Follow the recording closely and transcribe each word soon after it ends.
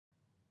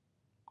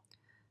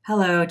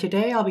Hello,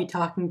 today I'll be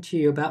talking to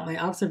you about my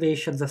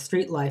observations of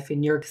street life in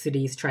New York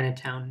City's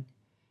Chinatown.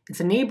 It's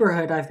a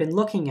neighborhood I've been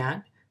looking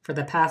at for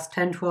the past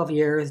 10-12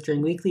 years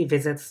during weekly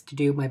visits to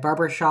do my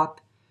barber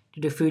shop, to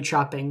do food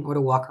shopping, or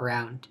to walk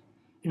around.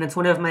 And it's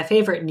one of my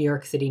favorite New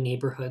York City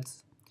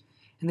neighborhoods.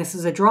 And this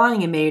is a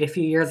drawing I made a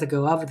few years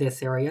ago of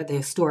this area, the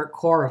historic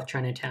core of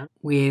Chinatown,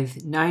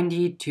 with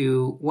 90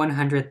 to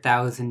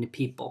 100,000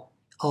 people,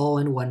 all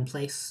in one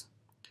place.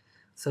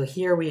 So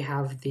here we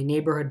have the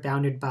neighborhood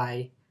bounded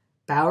by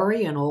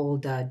Bowery, an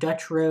old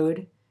Dutch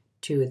road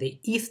to the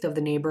east of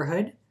the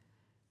neighborhood.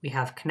 We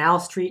have Canal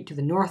Street to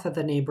the north of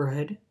the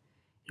neighborhood.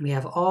 And we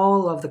have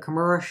all of the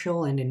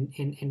commercial and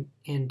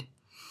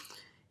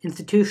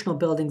institutional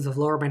buildings of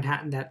Lower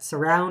Manhattan that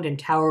surround and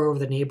tower over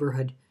the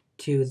neighborhood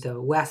to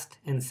the west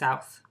and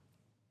south.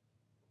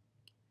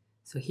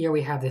 So here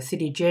we have the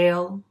city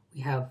jail,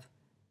 we have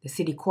the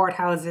city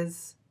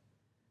courthouses,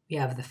 we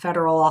have the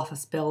federal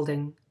office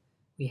building,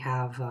 we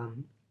have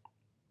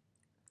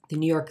the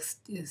New York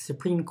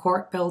Supreme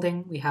Court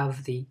building. We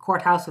have the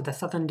courthouse of the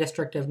Southern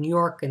District of New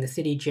York and the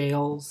city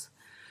jails.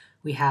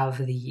 We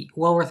have the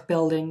Woolworth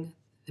building,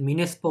 the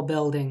municipal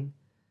building,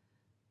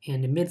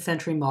 and the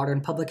mid-century modern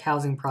public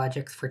housing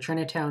projects for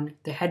Chinatown,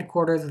 the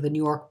headquarters of the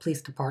New York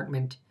Police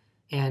Department,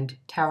 and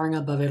towering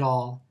above it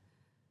all,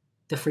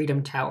 the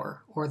Freedom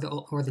Tower, or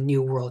the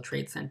New World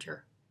Trade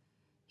Center.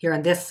 Here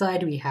on this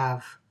side, we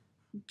have,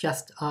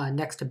 just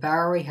next to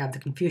Bowery, we have the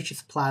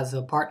Confucius Plaza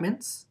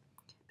Apartments,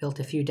 built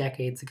a few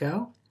decades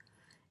ago.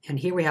 And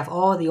here we have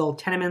all the old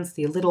tenements,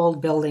 the little old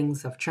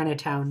buildings of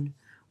Chinatown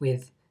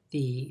with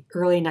the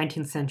early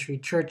 19th century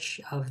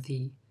Church of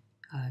the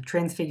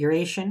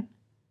Transfiguration,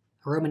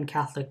 a Roman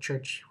Catholic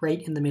church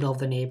right in the middle of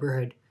the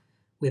neighborhood,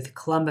 with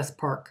Columbus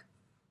Park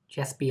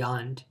just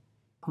beyond,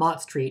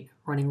 Mott Street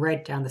running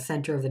right down the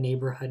center of the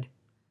neighborhood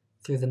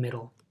through the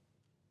middle.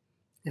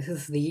 This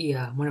is the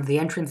one of the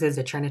entrances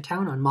to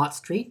Chinatown on Mott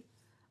Street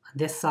on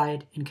this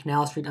side and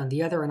Canal Street on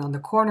the other, and on the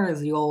corner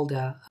is the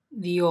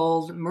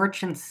old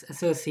Merchants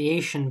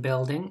Association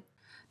building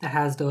that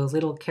has those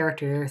little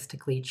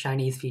characteristically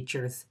Chinese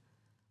features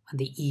on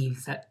the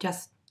eaves that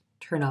just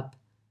turn up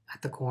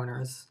at the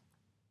corners.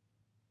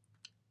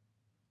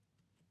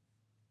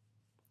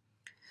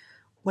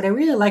 What I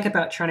really like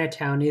about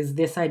Chinatown is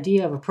this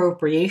idea of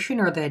appropriation,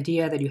 or the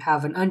idea that you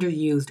have an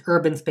underused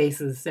urban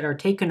spaces that are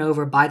taken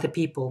over by the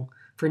people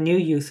for new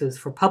uses,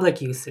 for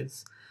public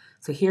uses.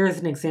 So here's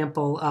an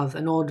example of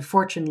an old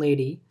fortune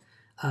lady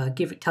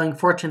telling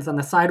fortunes on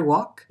the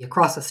sidewalk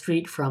across the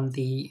street from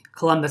the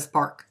Columbus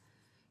Park.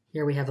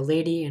 Here we have a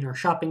lady in her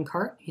shopping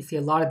cart. You see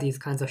a lot of these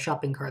kinds of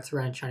shopping carts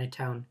around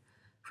Chinatown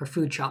for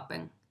food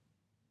shopping.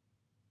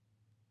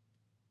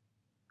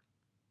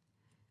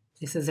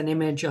 This is an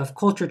image of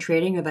culture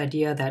trading, or the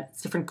idea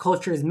that different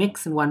cultures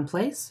mix in one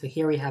place. So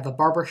here we have a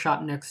barber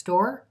shop next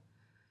door,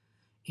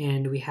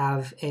 and we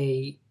have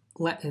a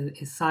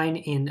sign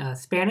in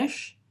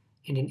Spanish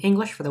and in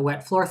English for the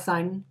wet floor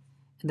sign,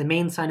 and the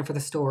main sign for the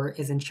store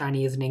is in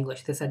Chinese and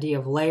English. This idea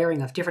of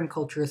layering of different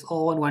cultures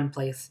all in one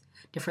place,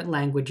 different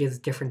languages,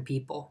 different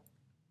people.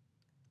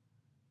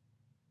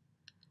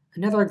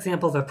 Another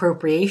example of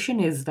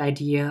appropriation is the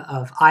idea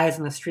of eyes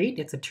on the street.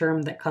 It's a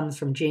term that comes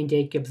from Jane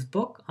Jacobs'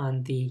 book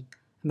on the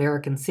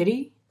American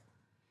city.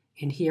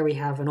 And here we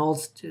have an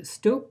old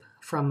stoop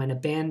from an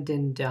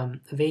abandoned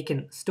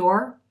vacant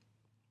store,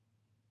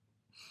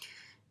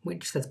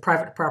 which says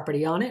private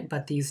property on it,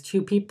 but these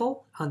two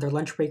people on their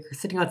lunch break are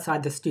sitting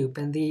outside the stoop.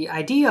 And the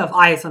idea of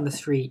eyes on the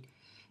street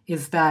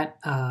is that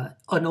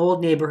in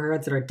old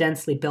neighborhoods that are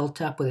densely built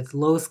up with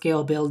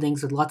low-scale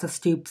buildings with lots of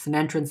stoops and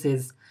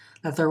entrances,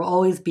 that there will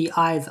always be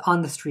eyes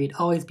on the street,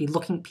 always be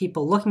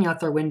people looking out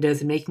their windows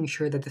and making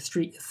sure that the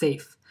street is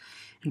safe.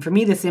 And for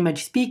me, this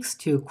image speaks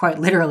to, quite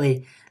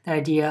literally, the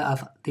idea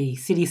of the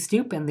city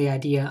stoop and the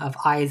idea of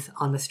eyes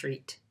on the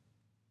street.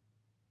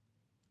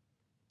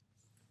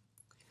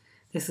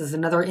 This is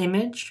another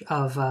image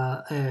of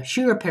a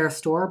shoe repair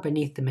store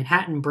beneath the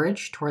Manhattan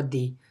Bridge toward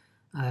the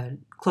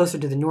closer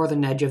to the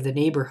northern edge of the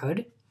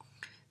neighborhood.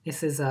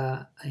 This is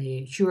a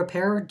shoe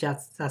repair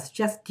that's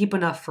just deep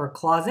enough for a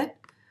closet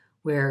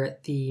where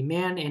the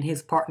man and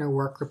his partner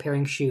work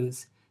repairing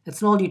shoes.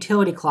 It's an old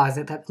utility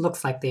closet that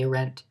looks like they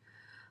rent.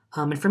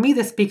 And for me,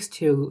 this speaks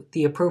to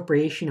the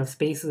appropriation of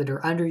spaces that are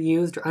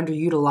underused or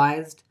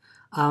underutilized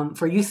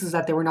for uses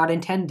that they were not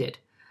intended.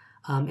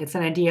 It's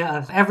an idea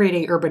of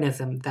everyday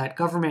urbanism, that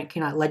government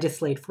cannot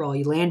legislate for all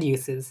land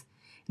uses.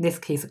 In this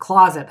case, a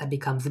closet that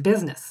becomes a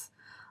business.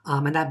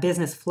 And that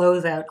business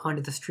flows out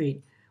onto the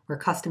street where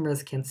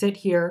customers can sit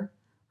here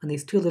on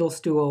these two little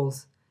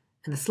stools,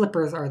 and the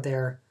slippers are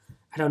there.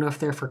 I don't know if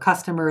they're for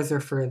customers or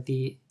for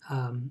the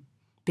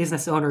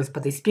business owners,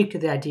 but they speak to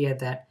the idea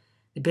that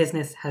the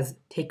business has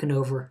taken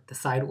over the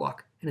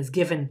sidewalk and has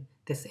given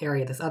this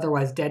area, this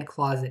otherwise dead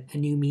closet, a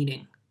new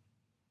meaning.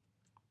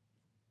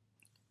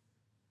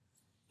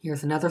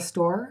 Here's another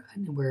store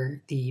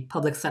where the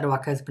public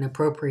sidewalk has been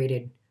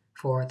appropriated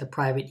for the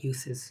private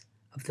uses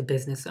of the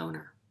business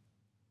owner.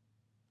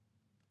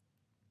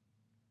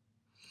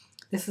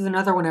 This is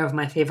another one of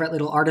my favorite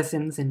little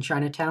artisans in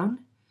Chinatown.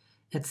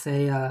 It's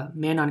a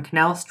man on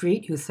Canal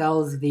Street who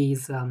sells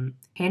these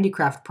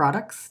handicraft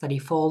products that he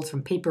folds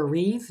from paper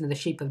wreaths into the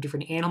shape of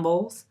different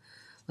animals,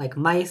 like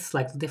mice,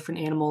 like different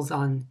animals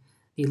on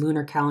the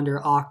lunar calendar,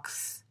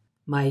 ox,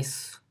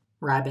 mice,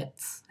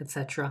 rabbits,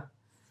 etc.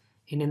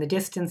 And in the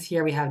distance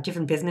here we have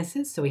different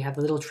businesses. So we have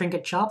the little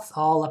trinket shops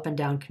all up and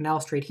down Canal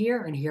Street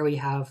here, and here we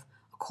have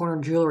a corner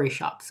jewelry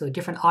shop. So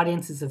different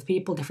audiences of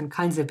people, different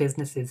kinds of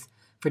businesses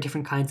for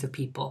different kinds of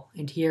people.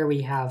 And here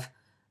we have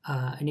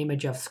an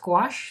image of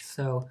squash.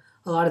 So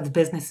a lot of the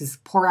businesses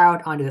pour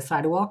out onto the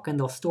sidewalk and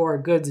they'll store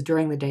goods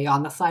during the day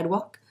on the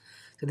sidewalk.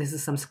 So this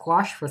is some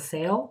squash for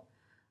sale,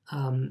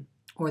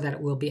 or that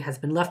has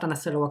been left on the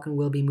sidewalk and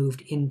will be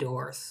moved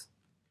indoors.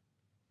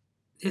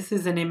 This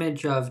is an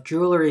image of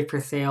jewelry for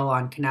sale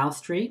on Canal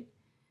Street.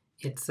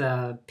 It's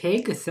a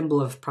pig, a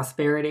symbol of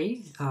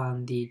prosperity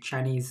on the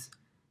Chinese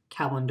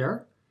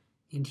calendar.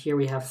 And here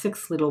we have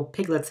 6 little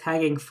piglets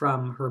hanging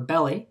from her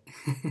belly.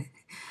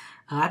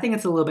 I think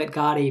it's a little bit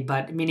gaudy,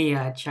 but many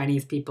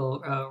Chinese people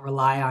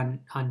rely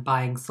on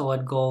buying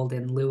solid gold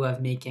in lieu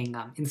of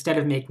instead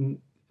of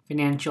making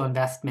financial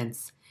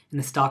investments in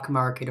the stock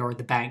market or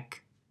the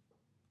bank.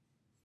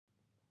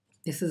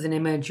 This is an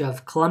image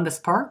of Columbus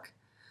Park.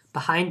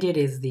 Behind it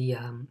is the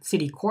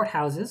city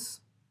courthouses,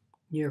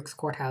 New York's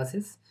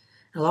courthouses.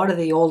 A lot of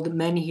the old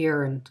men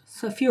here, and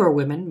so fewer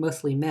women,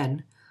 mostly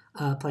men,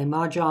 play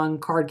mahjong,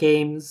 card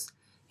games,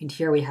 and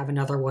here we have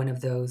another one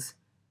of those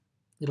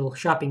little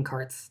shopping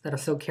carts that are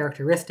so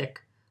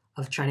characteristic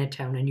of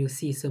Chinatown, and you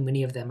see so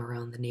many of them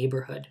around the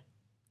neighborhood.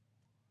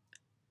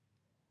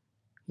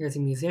 Here's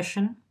a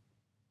musician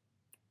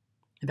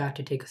about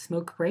to take a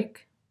smoke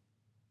break.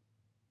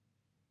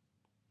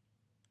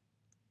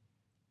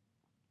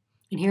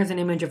 And here's an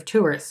image of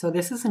tourists. So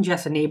this isn't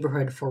just a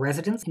neighborhood for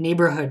residents, a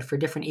neighborhood for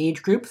different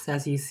age groups,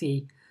 as you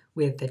see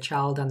with the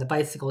child on the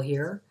bicycle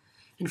here,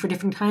 and for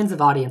different kinds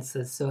of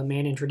audiences. So a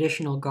man in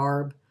traditional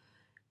garb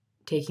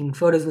taking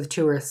photos with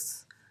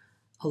tourists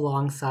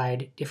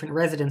alongside different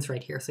residents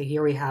right here. So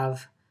here we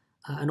have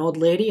an old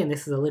lady, and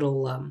this is a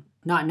little,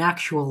 not an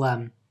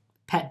actual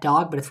pet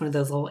dog, but it's one of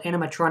those little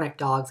animatronic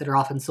dogs that are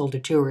often sold to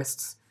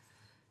tourists.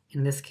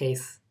 In this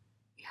case,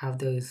 you have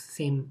those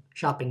same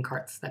shopping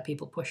carts that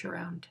people push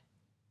around.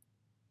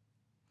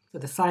 So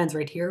the signs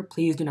right here,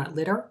 please do not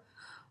litter,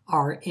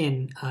 are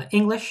in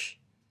English,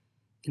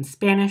 in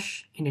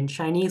Spanish, and in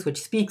Chinese,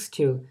 which speaks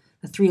to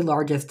the 3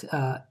 largest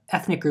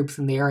ethnic groups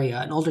in the area,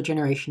 an older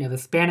generation of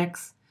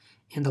Hispanics,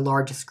 and the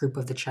largest group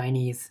of the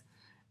Chinese.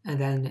 And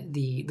then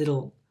the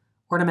little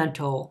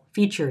ornamental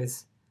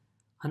features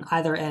on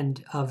either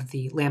end of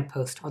the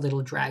lamppost are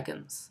little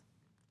dragons,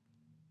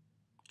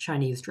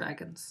 Chinese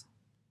dragons.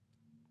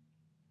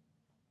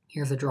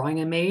 Here's a drawing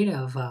I made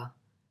of a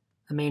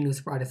man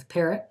who's brought his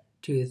parrot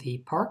to the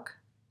park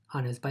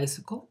on his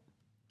bicycle.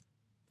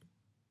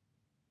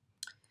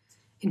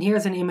 And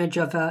here's an image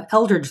of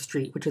Eldridge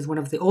Street, which is one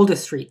of the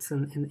oldest streets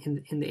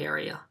in the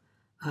area.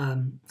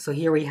 So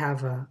here we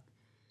have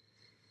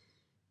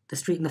the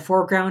street in the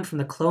foreground from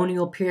the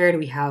colonial period.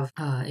 We have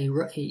a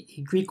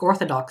Greek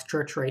Orthodox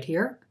church right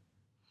here.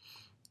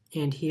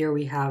 And here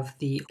we have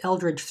the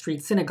Eldridge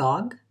Street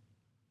Synagogue.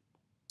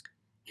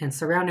 And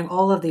surrounding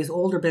all of these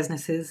older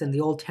businesses and the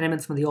old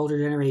tenements from the older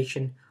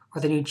generation are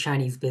the new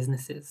Chinese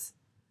businesses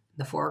in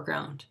the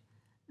foreground.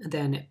 And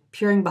then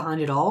peering behind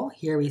it all,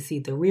 here we see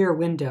the rear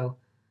window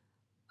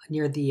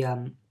near the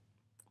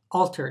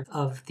altar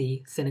of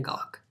the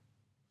synagogue.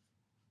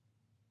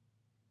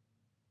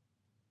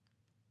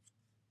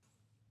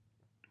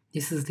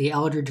 This is the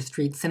Eldridge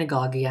Street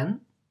Synagogue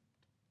again,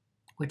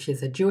 which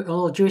is a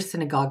little Jewish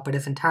synagogue, but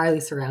is entirely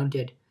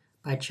surrounded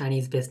by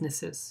Chinese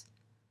businesses.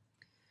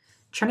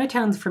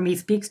 Chinatown, for me,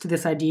 speaks to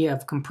this idea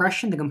of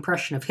compression, the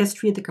compression of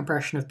history, the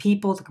compression of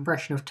people, the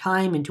compression of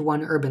time into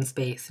one urban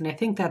space. And I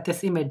think that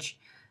this image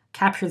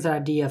captures that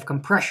idea of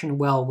compression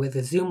well, with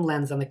a zoom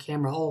lens on the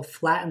camera, all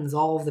flattens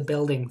all of the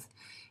buildings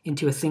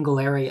into a single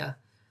area.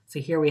 So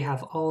here we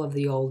have all of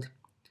the old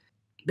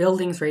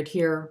buildings right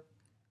here,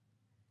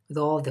 with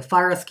all of the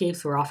fire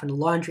escapes, where often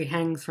laundry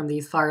hangs from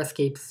these fire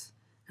escapes,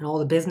 and all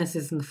the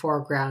businesses in the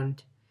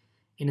foreground.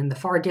 And in the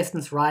far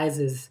distance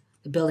rises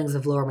the buildings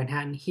of Lower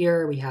Manhattan.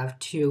 Here we have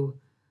 2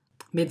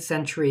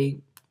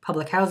 mid-century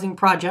public housing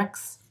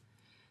projects.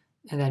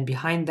 And then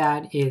behind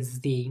that is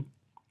the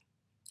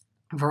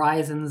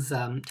Verizon's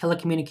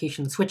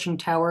telecommunications switching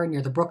tower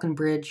near the Brooklyn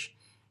Bridge.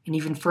 And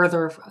even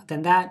further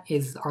than that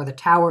are the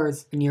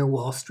towers near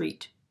Wall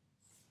Street.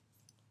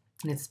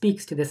 And it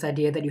speaks to this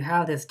idea that you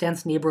have this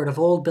dense neighborhood of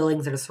old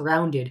buildings that are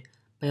surrounded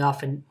by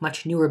often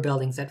much newer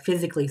buildings that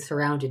physically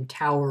surround and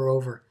tower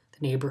over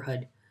the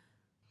neighborhood.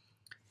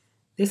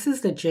 This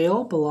is the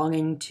jail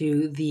belonging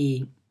to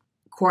the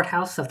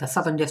courthouse of the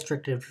Southern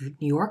District of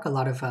New York. A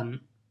lot of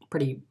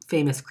pretty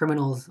famous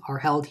criminals are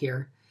held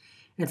here.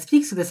 And it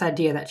speaks to this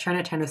idea that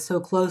Chinatown is so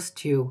close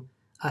to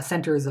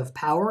centers of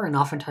power and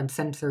oftentimes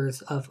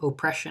centers of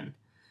oppression.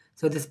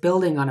 So this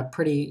building on a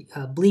pretty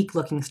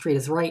bleak-looking street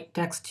is right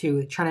next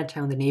to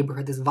Chinatown, the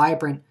neighborhood, this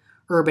vibrant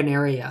urban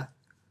area.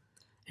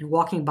 And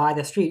walking by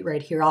the street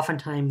right here,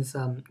 oftentimes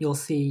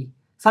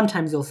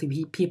sometimes you'll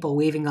see people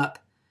waving up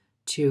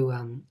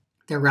to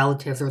their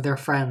relatives or their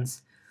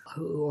friends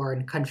who are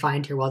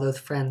confined here, while those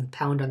friends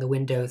pound on the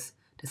windows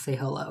to say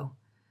hello.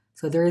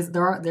 So there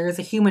is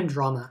a human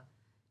drama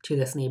to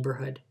this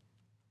neighborhood.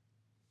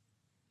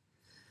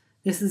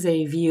 This is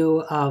a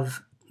view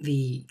of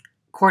the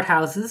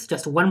courthouses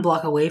just 1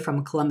 block away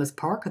from Columbus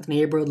Park. The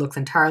neighborhood looks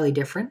entirely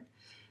different.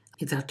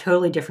 It's a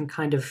totally different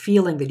kind of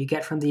feeling that you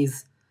get from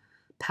these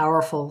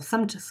powerful,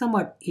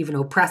 somewhat even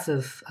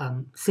oppressive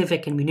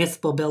civic and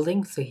municipal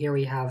buildings. So here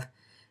we have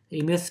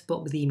the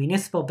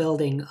municipal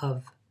building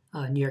of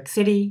New York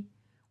City.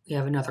 We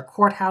have another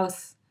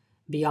courthouse.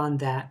 Beyond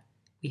that,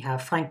 we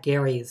have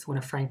one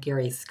of Frank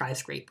Gehry's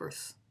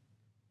skyscrapers.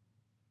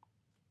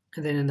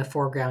 And then in the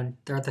foreground,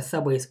 there are the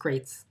subway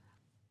grates.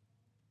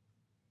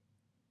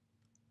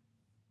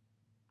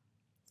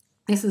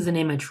 This is an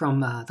image from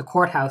the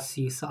courthouse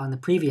you saw in the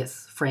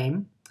previous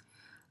frame.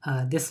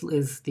 This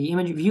is the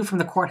view from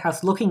the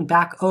courthouse looking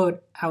back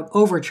out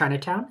over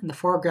Chinatown. In the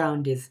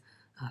foreground is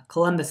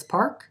Columbus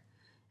Park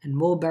and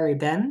Mulberry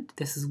Bend.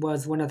 This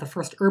was one of the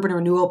first urban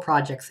renewal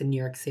projects in New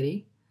York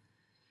City.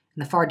 In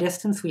the far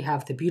distance, we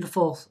have the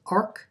beautiful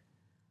arc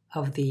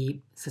of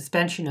the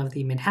suspension of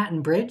the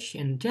Manhattan Bridge,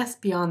 and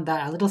just beyond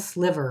that, a little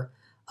sliver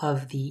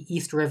of the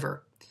East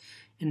River.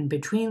 And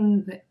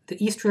between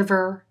the East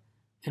River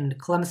and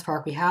Columbus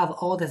Park, we have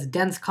all this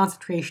dense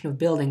concentration of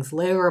buildings,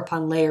 layer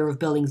upon layer of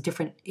buildings,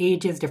 different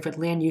ages, different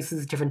land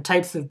uses, different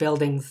types of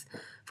buildings,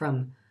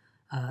 from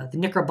the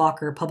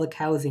Knickerbocker public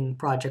housing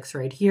projects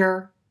right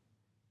here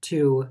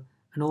to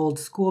an old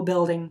school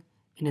building,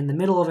 and in the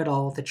middle of it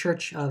all, the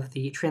Church of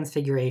the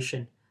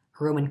Transfiguration,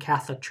 a Roman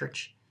Catholic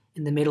church,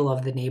 in the middle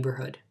of the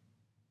neighborhood.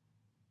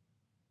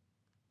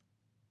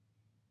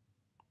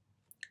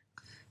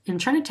 And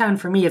Chinatown,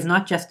 for me, is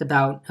not just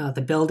about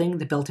the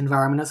built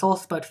environment. It's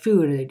also about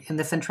food and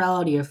the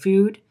centrality of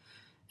food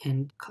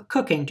and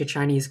cooking to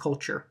Chinese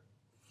culture.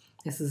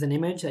 This is an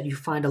image that you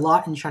find a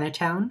lot in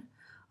Chinatown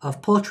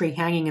of poultry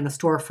hanging in the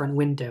storefront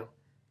window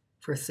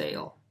for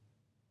sale.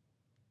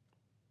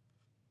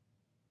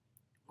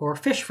 Or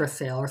fish for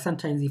sale, or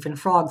sometimes even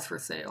frogs for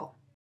sale.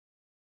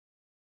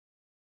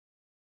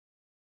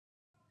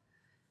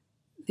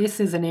 This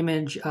is an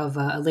image of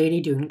a lady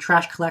doing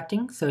trash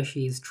collecting. So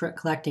she's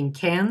collecting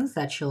cans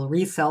that she'll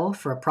resell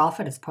for a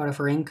profit as part of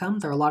her income.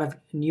 There are a lot of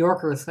New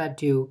Yorkers that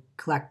do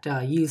collect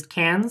used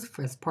cans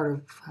as part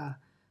of a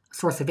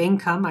source of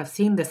income. I've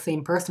seen this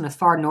same person as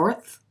far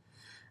north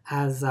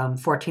as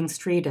 14th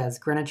Street, as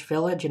Greenwich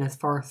Village, and as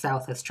far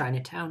south as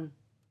Chinatown.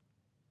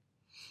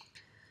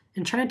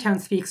 And Chinatown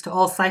speaks to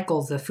all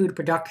cycles of food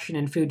production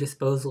and food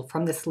disposal,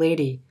 from this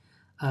lady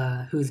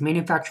who's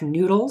manufacturing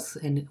noodles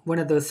in one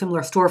of those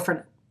similar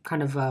storefront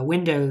kind of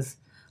windows,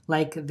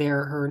 like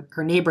her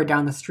neighbor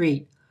down the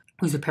street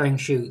who's repairing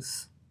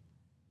shoes.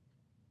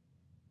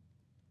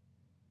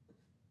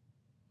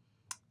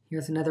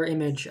 Here's another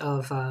image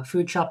of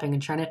food shopping in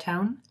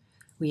Chinatown.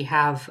 We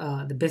have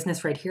the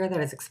business right here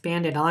that has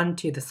expanded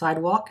onto the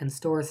sidewalk and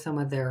stores some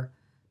of their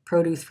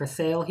produce for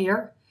sale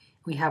here.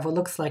 We have what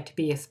looks like to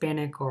be a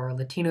Hispanic or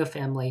Latino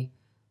family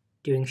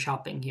doing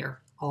shopping here,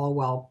 all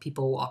while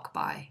people walk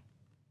by.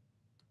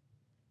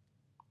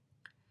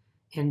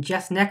 And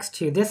just next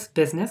to this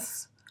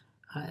business,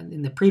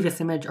 in the previous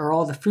image, are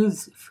all the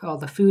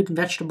food and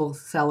vegetable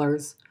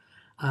sellers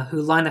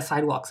who line the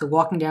sidewalk. So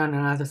walking down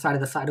on either side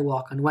of the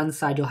sidewalk, on one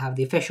side you'll have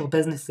the official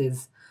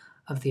businesses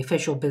of the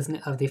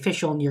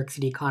official New York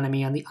City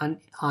economy.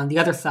 On the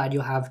other side,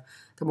 you'll have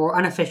the more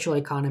unofficial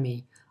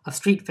economy of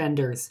street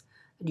vendors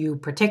that you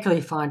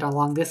particularly find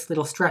along this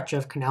little stretch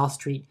of Canal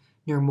Street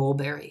near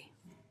Mulberry.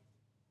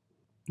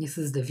 This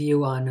is the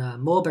view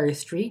on Mulberry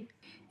Street.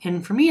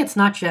 And for me, it's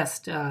not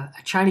just a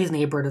Chinese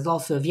neighborhood, it's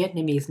also a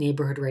Vietnamese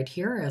neighborhood right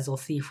here, as we'll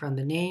see from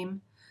the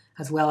name,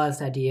 as well as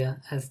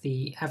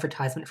the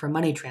advertisement for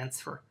money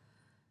transfer,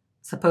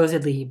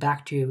 supposedly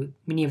back to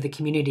many of the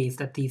communities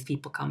that these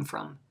people come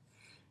from.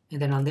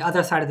 And then on the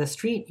other side of the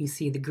street, you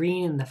see the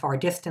green in the far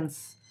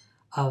distance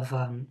of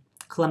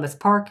Columbus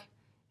Park,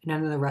 and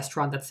another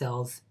restaurant that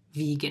sells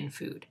vegan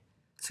food.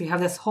 So you have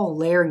this whole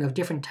layering of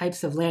different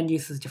types of land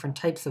uses, different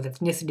types of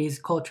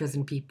ethnicities, cultures,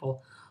 and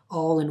people,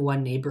 all in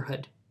one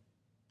neighborhood.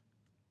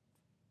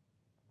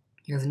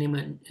 Here's an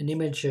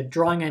image, a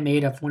drawing I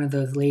made of one of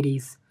those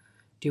ladies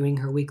doing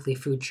her weekly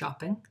food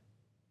shopping.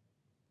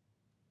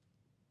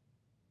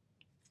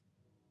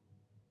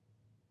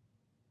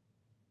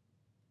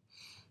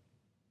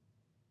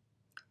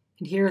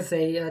 And here's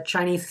a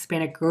Chinese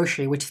Hispanic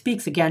grocery, which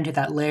speaks again to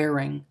that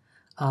layering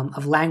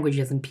of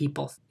languages and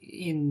people.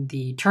 In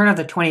the turn of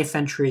the 20th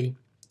century,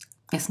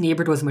 this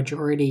neighborhood was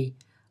majority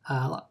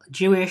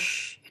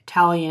Jewish,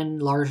 Italian,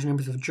 large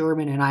numbers of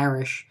German and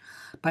Irish.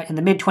 But in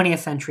the mid-20th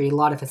century, a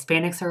lot of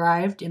Hispanics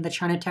arrived in the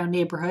Chinatown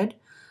neighborhood,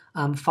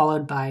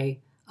 followed by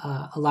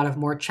a lot of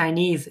more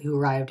Chinese who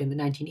arrived in the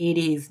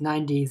 1980s,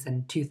 90s,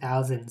 and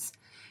 2000s.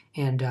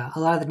 And a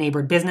lot of the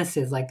neighborhood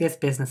businesses, like this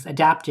business,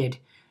 adapted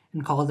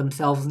and called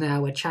themselves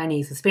now a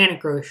Chinese Hispanic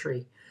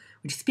grocery,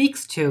 which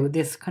speaks to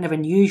this kind of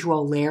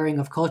unusual layering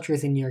of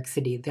cultures in New York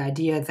City. The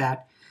idea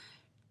that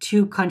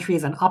two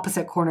countries on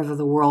opposite corners of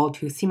the world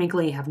who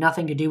seemingly have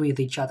nothing to do with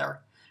each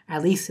other,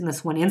 at least in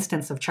this one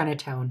instance of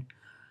Chinatown,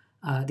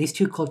 these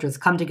two cultures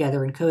come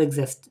together and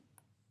coexist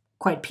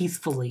quite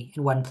peacefully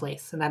in one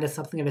place. And that is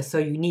something that is so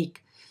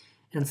unique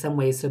and in some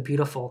ways so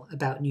beautiful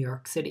about New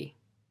York City.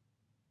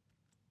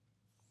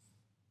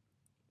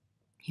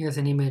 Here's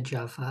an image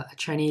of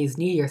Chinese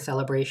New Year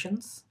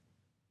celebrations.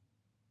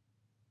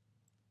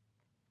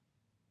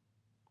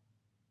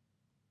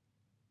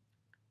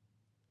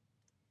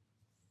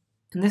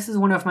 And this is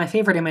one of my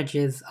favorite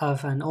images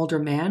of an older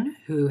man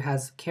who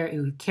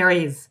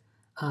carries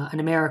an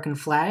American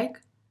flag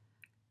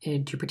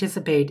to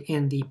participate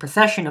in the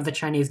procession of the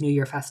Chinese New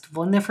Year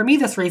festival. And then for me,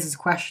 this raises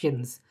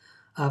questions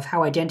of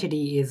how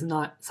identity is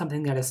not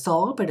something that is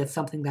solved, but it's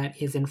something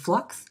that is in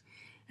flux.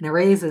 And it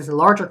raises a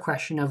larger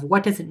question of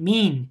what does it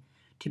mean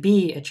to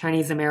be a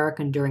Chinese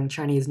American during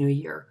Chinese New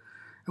Year?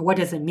 Or what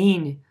does it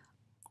mean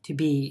to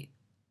be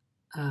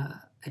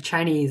a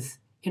Chinese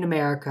in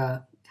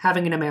America,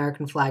 having an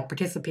American flag,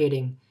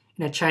 participating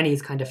in a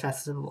Chinese kind of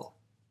festival?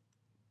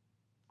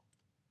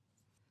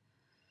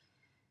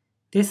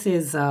 This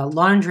is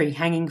laundry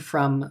hanging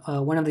from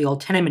one of the old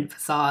tenement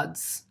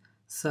facades.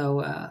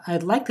 So I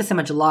like this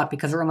image a lot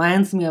because it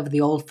reminds me of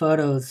the old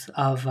photos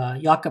of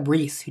Jakob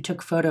Riis, who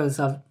took photos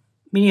of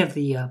many of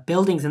the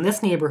buildings in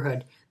this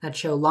neighborhood that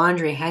show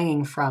laundry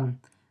hanging from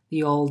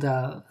the old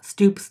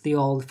stoops, the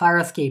old fire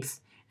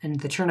escapes, and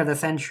the turn of the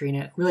century. And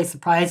it really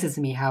surprises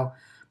me how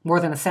more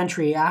than a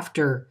century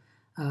after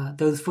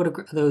those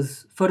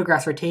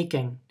photographs were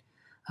taken,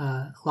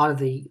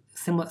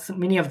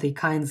 many of the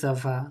kinds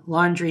of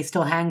laundry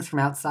still hangs from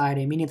outside,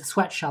 and many of the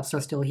sweatshops are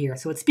still here.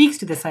 So it speaks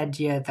to this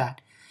idea that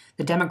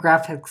the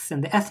demographics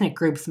and the ethnic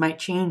groups might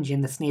change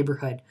in this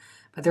neighborhood,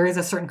 but there is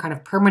a certain kind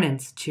of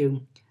permanence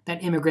to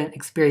that immigrant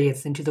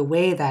experience and to the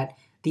way that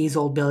these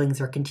old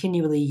buildings are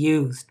continually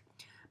used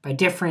by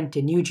different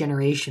and new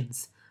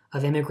generations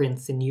of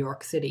immigrants in New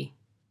York City.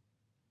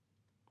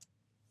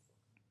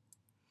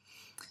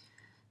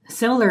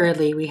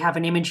 Similarly, we have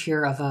an image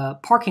here of a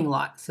parking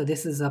lot. So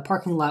this is a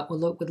parking lot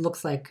what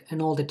looks like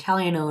an old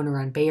Italian owner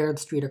on Bayard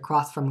Street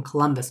across from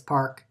Columbus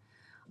Park,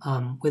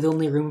 with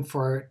only room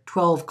for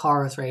 12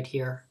 cars right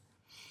here,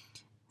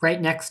 right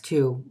next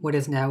to what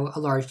is now a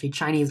largely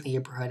Chinese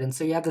neighborhood. And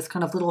so you have this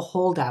kind of little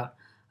holdout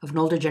of an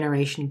older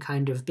generation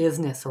kind of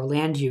business or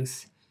land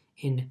use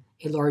in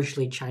a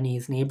largely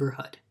Chinese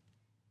neighborhood.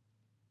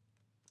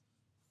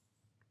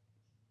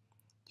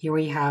 Here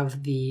we have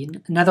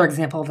another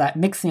example of that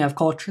mixing of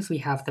cultures. We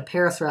have the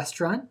Paris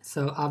restaurant.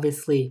 So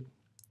obviously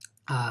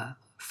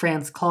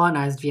France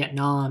colonized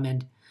Vietnam,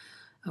 and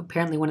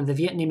apparently one of the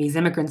Vietnamese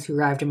immigrants who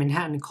arrived in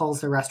Manhattan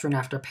calls the restaurant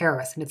after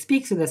Paris. And it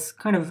speaks to this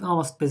kind of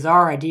almost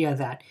bizarre idea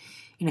that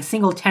in a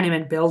single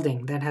tenement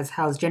building that has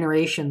housed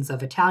generations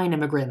of Italian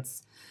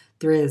immigrants,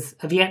 there is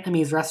a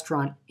Vietnamese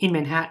restaurant in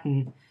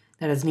Manhattan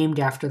that is named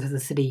after the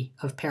city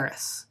of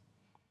Paris.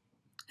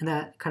 And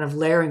that kind of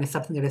layering is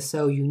something that is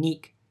so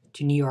unique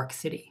to New York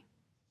City.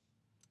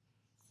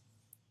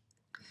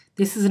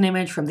 This is an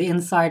image from the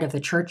inside of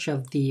the Church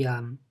of the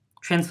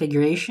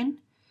Transfiguration.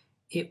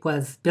 It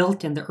was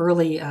built in the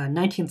early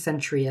 19th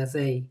century as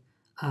a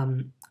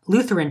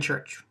Lutheran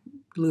church.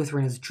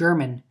 Lutheran is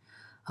German,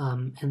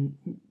 and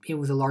it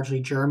was a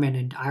largely German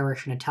and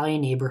Irish and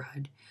Italian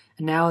neighborhood.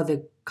 And now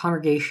the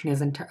congregation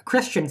is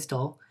Christian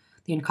still.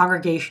 The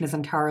congregation is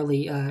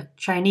entirely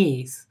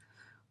Chinese,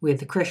 with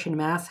the Christian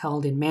Mass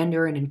held in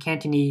Mandarin and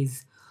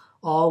Cantonese,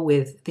 all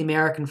with the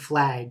American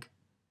flag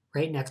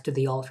right next to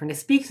the altar. And it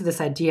speaks to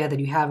this idea that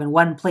you have in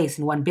one place,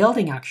 in one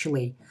building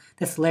actually,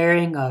 this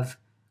layering of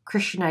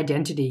Christian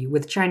identity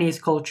with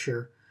Chinese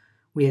culture,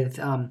 with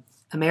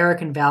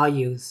American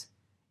values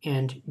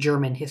and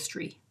German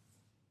history.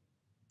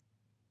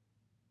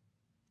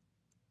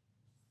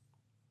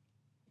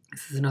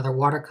 This is another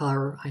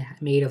watercolor I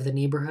made of the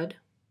neighborhood.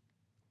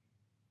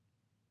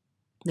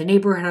 The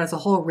neighborhood has a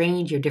whole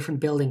range of different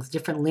buildings,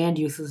 different land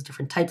uses,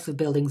 different types of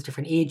buildings,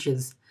 different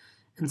ages.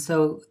 And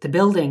so the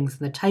buildings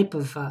and the type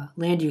of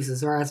land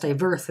uses are as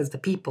diverse as the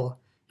people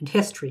and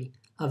history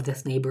of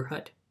this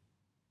neighborhood.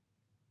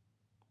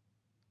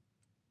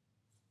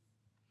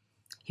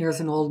 Here's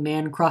an old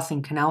man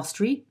crossing Canal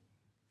Street.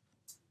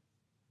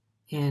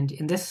 And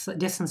in this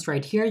distance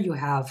right here, you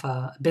have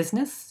a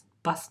business,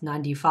 Bus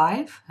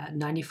 95, at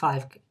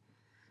 95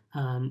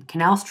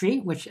 Canal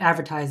Street, which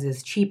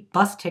advertises cheap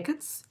bus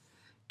tickets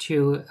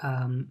to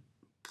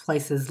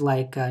places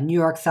like New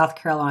York, South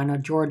Carolina,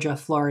 Georgia,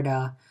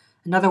 Florida.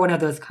 Another one of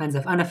those kinds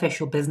of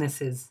unofficial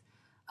businesses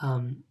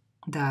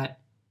that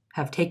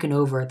have taken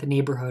over the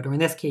neighborhood, or in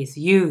this case,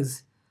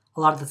 use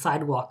a lot of the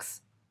sidewalks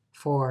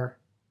for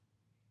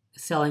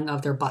selling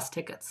of their bus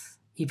tickets,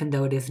 even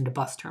though it isn't a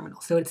bus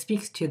terminal. So it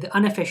speaks to the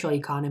unofficial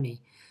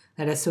economy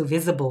that is so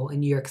visible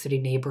in New York City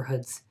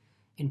neighborhoods,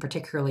 and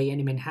particularly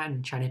in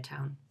Manhattan,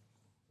 Chinatown.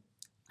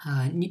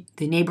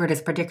 The neighborhood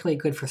is particularly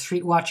good for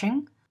street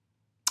watching.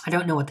 I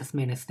don't know what this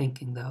man is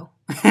thinking, though.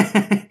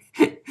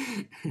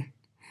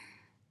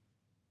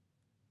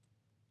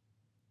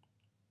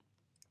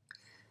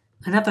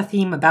 Another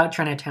theme about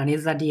Chinatown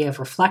is the idea of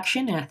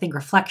reflection, and I think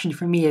reflection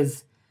for me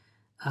is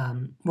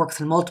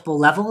works on multiple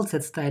levels.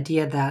 It's the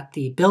idea that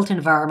the built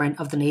environment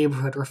of the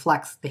neighborhood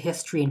reflects the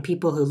history and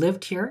people who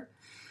lived here.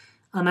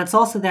 It's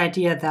also the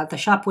idea that the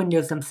shop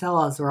windows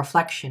themselves are a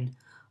reflection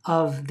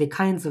of the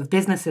kinds of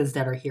businesses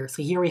that are here.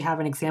 So here we have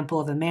an example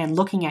of a man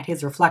looking at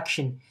his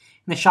reflection in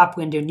the shop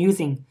window and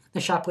using the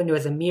shop window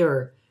as a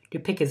mirror to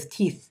pick his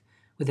teeth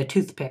with a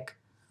toothpick,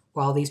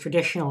 while these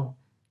traditional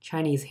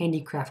Chinese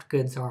handicraft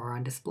goods are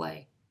on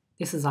display.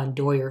 This is on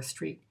Doyer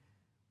Street,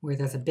 where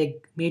there's a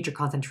big, major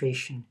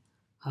concentration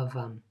of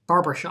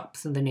barber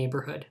shops in the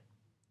neighborhood.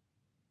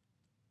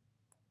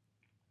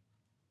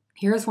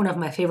 Here's one of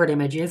my favorite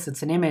images.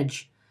 It's an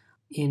image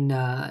in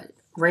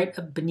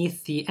right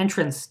beneath the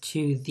entrance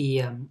to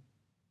the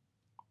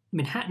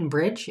Manhattan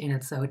Bridge, and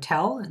it's a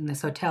hotel. And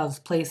this hotel has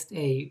placed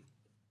a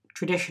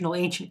traditional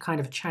ancient kind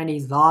of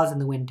Chinese vase in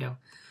the window.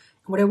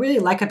 And what I really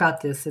like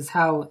about this is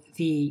how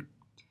the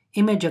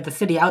image of the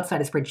city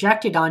outside is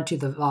projected onto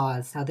the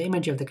vase, how the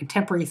image of the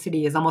contemporary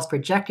city is almost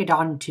projected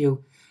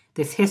onto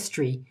this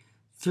history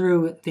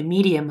through the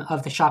medium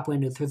of the shop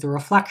window, through the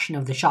reflection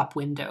of the shop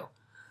window.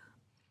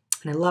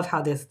 And I love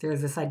how there's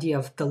this idea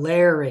of the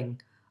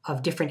layering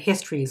of different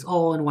histories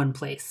all in one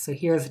place. So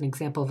here's an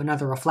example of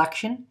another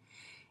reflection.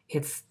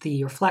 It's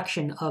the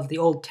reflection of the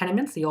old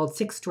tenements, the old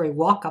 6-story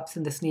walk-ups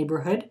in this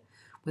neighborhood,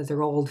 with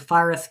their old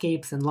fire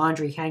escapes and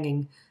laundry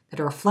hanging that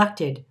are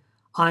reflected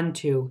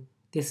onto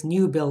this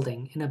new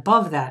building. And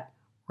above that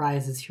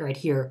rises right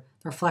here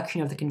the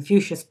reflection of the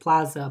Confucius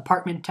Plaza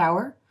apartment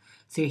tower.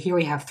 So here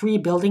we have 3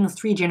 buildings,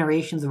 3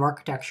 generations of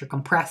architecture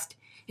compressed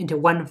into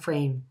one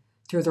frame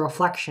through the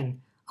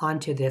reflection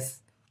onto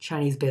this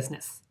Chinese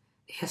business.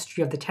 The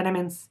history of the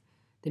tenements,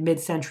 the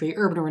mid-century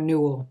urban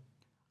renewal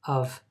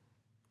of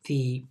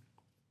the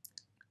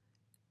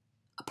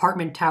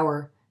apartment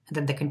tower, and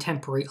then the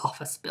contemporary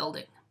office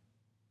building.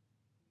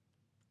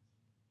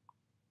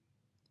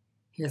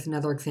 Here's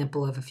another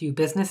example of a few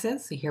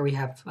businesses. So here we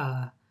have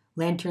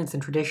lanterns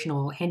and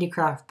traditional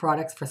handicraft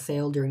products for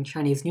sale during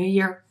Chinese New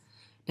Year.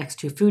 Next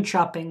to food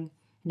shopping,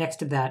 next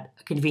to that,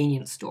 a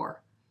convenience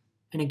store.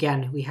 And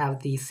again, we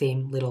have these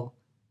same little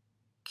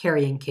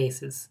carrying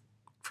cases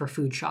for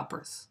food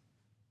shoppers.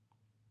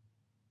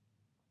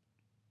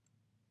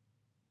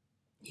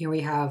 Here we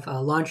have a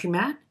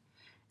laundromat,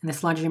 and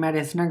this laundromat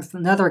is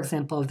another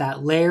example of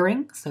that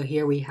layering. So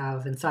here we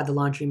have inside the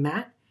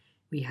laundromat,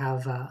 we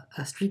have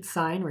a street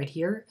sign right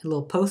here, a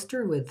little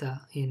poster with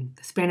in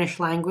the Spanish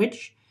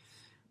language,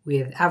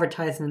 with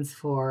advertisements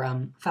for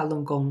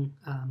Falun Gong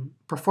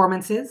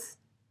performances,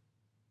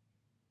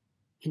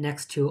 and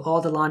next to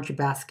all the laundry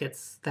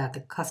baskets that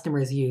the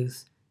customers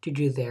use to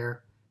do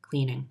their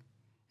cleaning.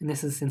 And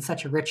this is in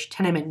such a rich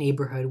tenement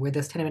neighborhood where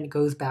this tenement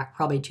goes back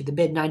probably to the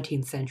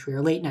mid-19th century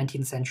or late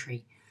 19th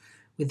century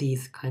with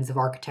these kinds of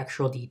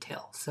architectural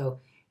details.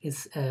 So it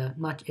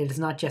is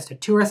not just a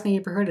tourist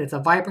neighborhood, it's a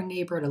vibrant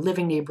neighborhood, a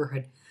living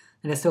neighborhood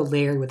that is so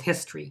layered with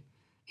history.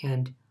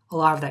 And a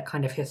lot of that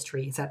kind of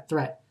history is at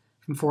threat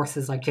from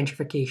forces like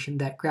gentrification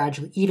that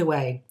gradually eat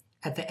away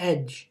at the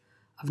edge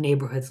of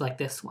neighborhoods like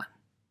this one.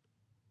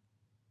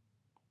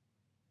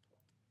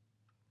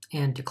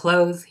 And to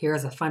close,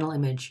 here's a final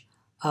image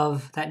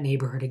of that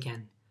neighborhood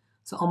again.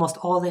 So almost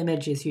all the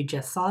images you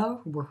just saw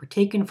were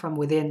taken from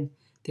within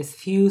this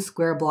few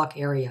square block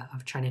area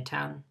of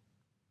Chinatown.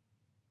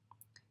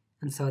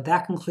 And so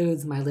that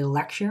concludes my little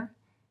lecture,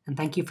 and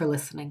thank you for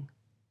listening.